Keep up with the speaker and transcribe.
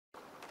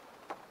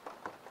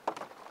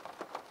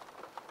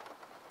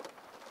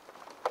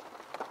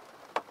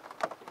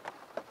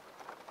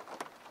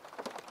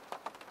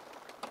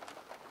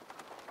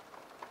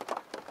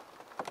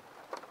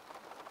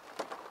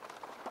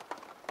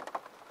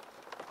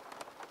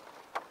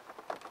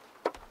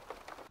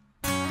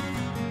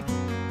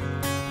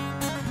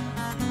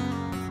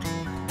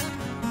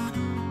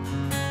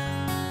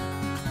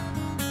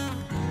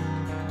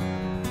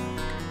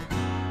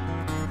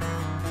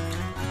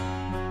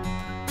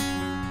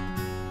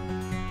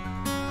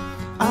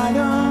I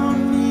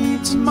don't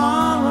need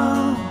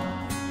tomorrow.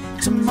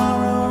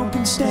 Tomorrow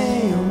can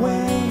stay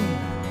away.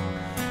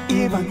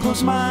 If I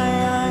close my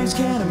eyes,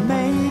 can I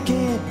make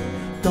it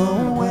go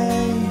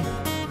away?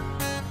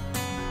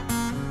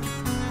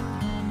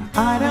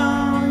 I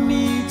don't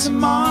need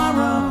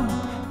tomorrow.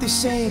 They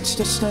say it's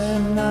just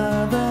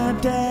another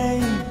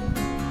day.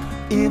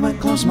 If I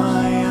close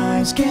my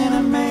eyes, can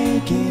I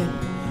make it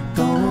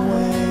go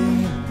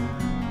away?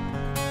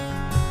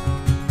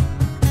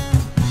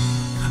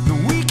 The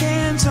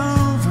weekend's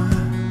over,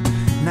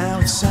 now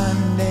it's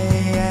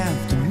Sunday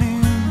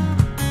afternoon.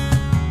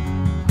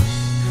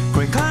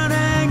 Gray cloud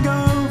hang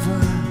over,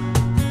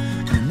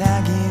 a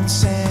nagging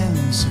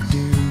sense of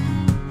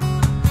doom.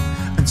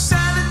 And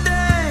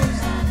Saturday,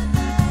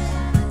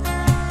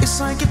 it's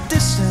like a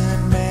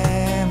distant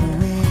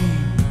memory.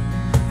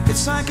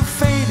 It's like a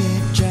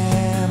faded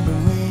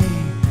jamboree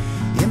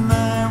in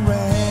the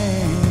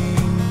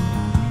rain.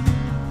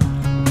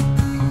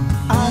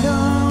 I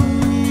don't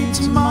need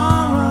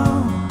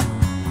tomorrow.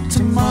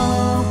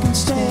 Tomorrow can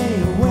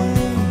stay away.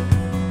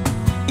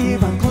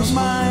 If I close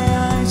my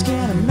eyes,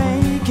 can I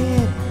make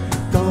it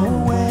go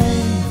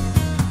away?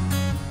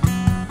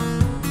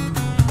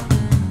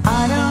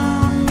 I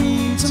don't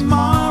need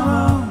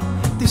tomorrow.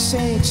 They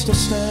say it's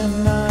just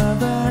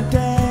another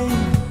day.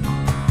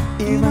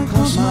 If I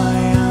close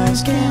my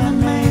eyes, can I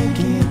make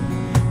it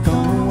go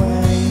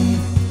away?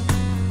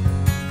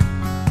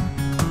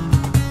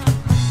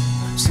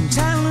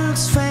 Sometimes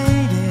looks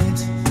faded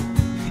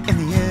in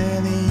the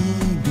early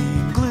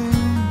evening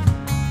gloom.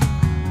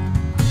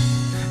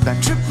 That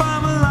trip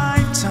of a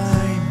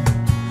lifetime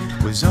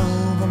was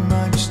over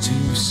much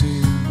too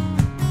soon.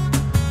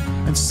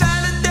 And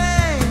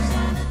Saturday,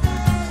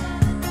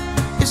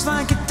 it's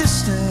like a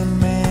distant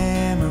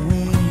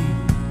memory.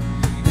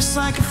 It's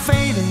like a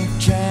faded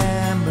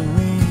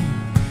jamboree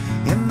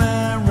in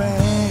the rain.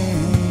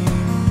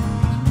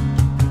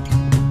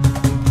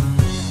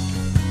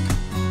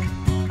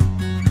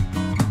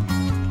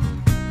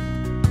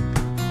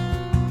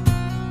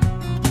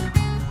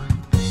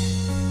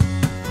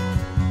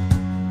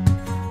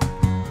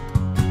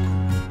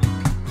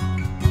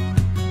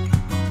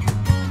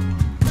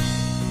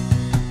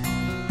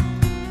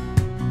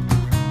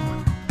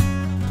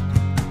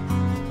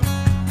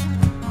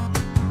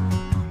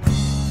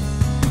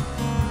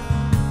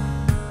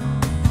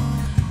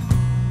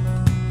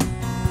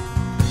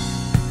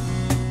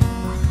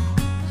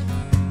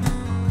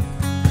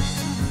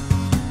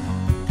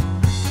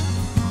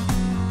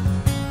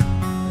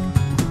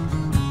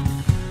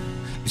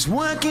 It's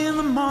work in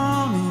the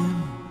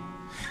morning,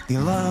 the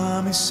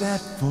alarm is set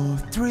for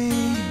 3.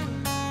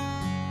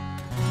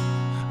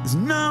 There's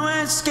no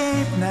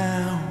escape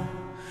now,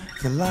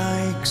 the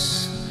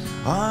likes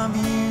of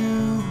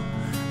you.